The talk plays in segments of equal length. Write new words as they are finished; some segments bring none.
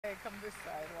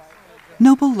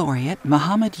Nobel laureate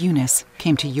Muhammad Yunus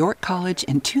came to York College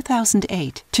in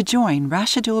 2008 to join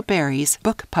Rashidul Bari's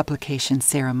book publication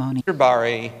ceremony. Mr.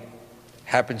 Bari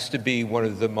happens to be one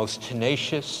of the most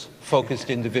tenacious, focused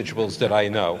individuals that I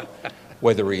know,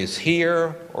 whether he is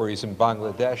here or he's in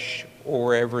Bangladesh or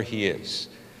wherever he is.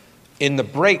 In the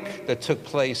break that took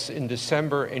place in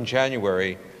December and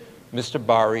January, Mr.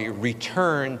 Bari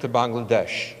returned to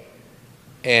Bangladesh.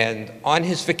 And on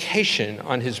his vacation,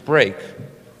 on his break,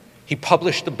 he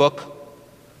published a book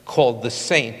called The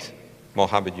Saint,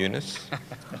 Muhammad Yunus,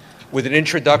 with an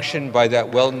introduction by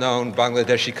that well-known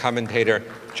Bangladeshi commentator,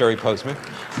 Jerry Postman.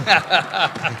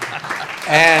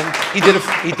 And he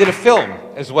did a film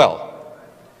as well.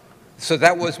 So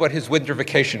that was what his winter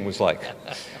vacation was like.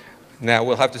 Now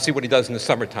we'll have to see what he does in the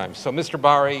summertime. So Mr.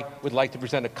 Bari would like to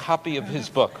present a copy of his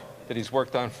book that he's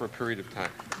worked on for a period of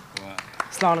time. Wow.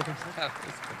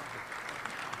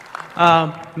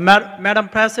 Madam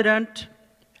President,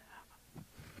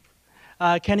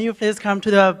 can you please come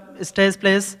to the stage,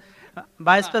 please?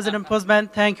 Vice President Postman,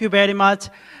 thank you very much.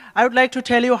 I would like to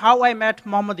tell you how I met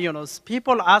Muhammad Yunus.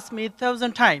 People ask me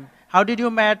 1,000 times, how did you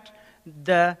meet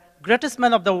the greatest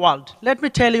man of the world? Let me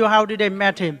tell you how did I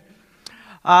met him.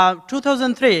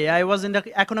 2003, I was in the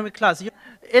economic class.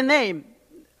 A name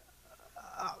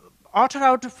uttered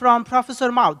out from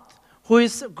Professor Mouth, who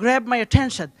is grabbed my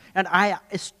attention, and I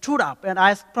stood up and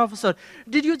asked Professor,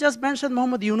 did you just mention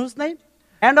Muhammad Yunus' name?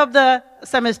 End of the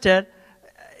semester,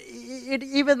 it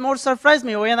even more surprised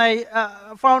me when I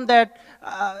found that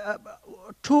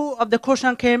two of the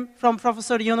questions came from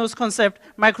Professor Yunus' concept,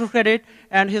 microcredit,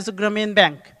 and his Grameen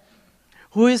Bank,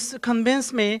 who is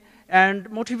convinced me and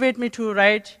motivate me to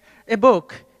write a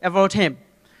book about him.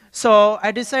 So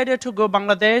I decided to go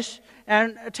Bangladesh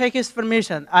and take his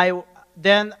permission.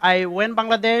 Then I went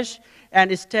Bangladesh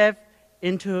and stepped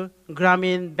into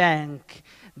Grameen Bank.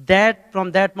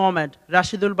 From that moment,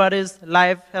 Rashidul Bari's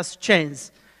life has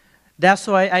changed. That's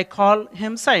why I call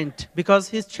him Saint, because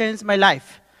he's changed my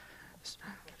life.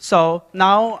 So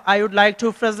now I would like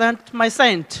to present my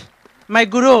Saint, my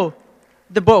Guru,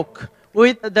 the book,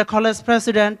 with the college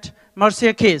president,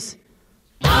 Marcia Keys.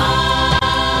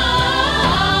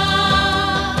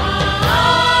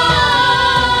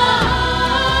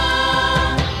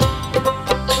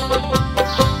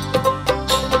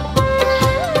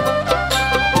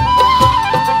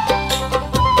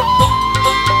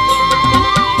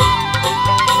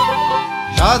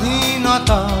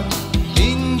 স্বাধীনতার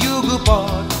 ৩ যুগ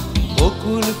পর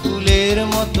বকুল ফুলের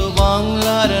মতো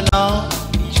বাংলার নাম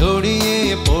ছড়িয়ে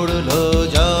পড়লো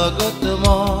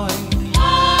জগৎময়।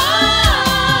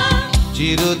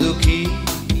 চিরদুঃখী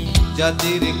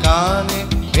জাতির কানে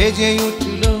বেজে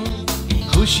উঠল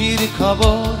খুশির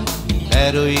খবর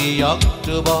 ১৩ই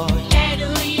অক্টোবর।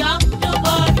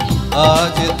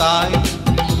 আজ তাই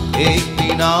একটি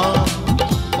নাম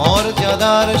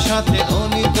মর্যাদার সাথে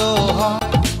ধ্বনিত হয়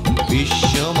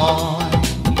বিশ্বময়।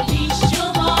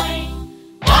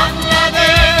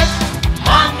 বাংলাদেশ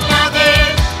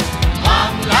বাংলাদেশ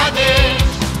বাংলাদেশ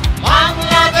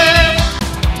বাংলাদেশ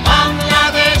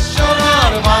বাংলাদেশ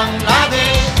সোনার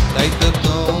বাংলাদেশ। তাই তো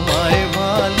তোমায়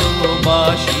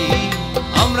ভালোবাসি,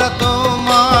 আমরা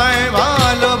তোমায়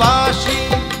ভালোবাসি,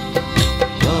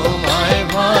 তোমায়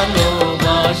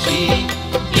ভালোবাসি,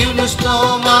 ইউনুস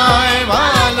তোমায়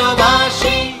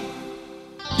ভালোবাসি।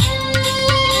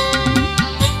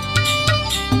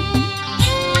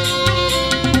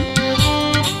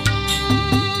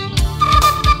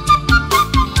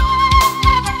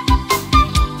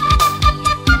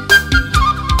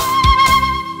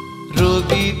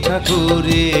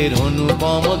 ঠাকুরের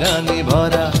অনুপম গানে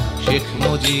ভরা শেখ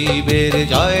মুজিবের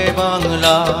জয়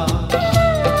বাংলা।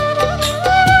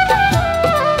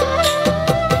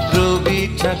 রবি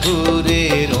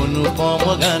ঠাকুরের অনুপম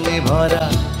গানে ভরা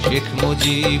শেখ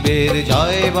মুজিবের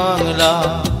জয় বাংলা।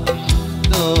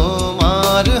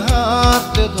 তোমার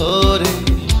হাত ধরে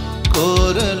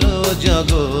করলো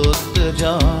জগৎ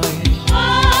জয়।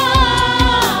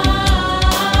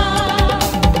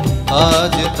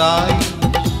 আজ তাই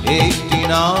একটি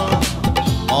নাম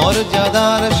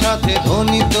মর্যাদার সাথে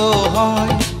ধ্বনিত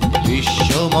হয়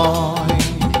বিশ্বময়।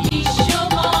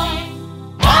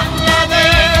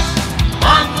 বাংলাদেশ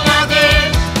বাংলাদেশ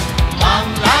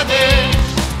বাংলাদেশ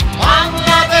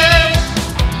বাংলাদেশ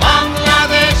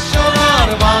বাংলাদেশ সোনার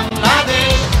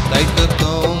বাংলাদেশ। তাই তো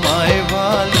তোমায়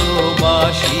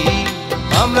ভালোবাসি,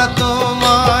 আমরা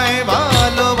তোমায়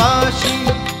ভালোবাসি,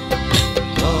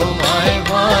 তোমায়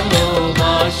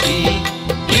ভালোবাসি,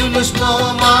 ইউনুস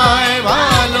তোমায়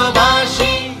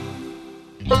ভালোবাসি।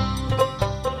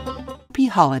 Happy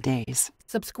holidays.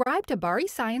 Subscribe to Bari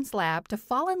Science Lab to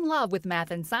fall in love with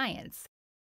math and science.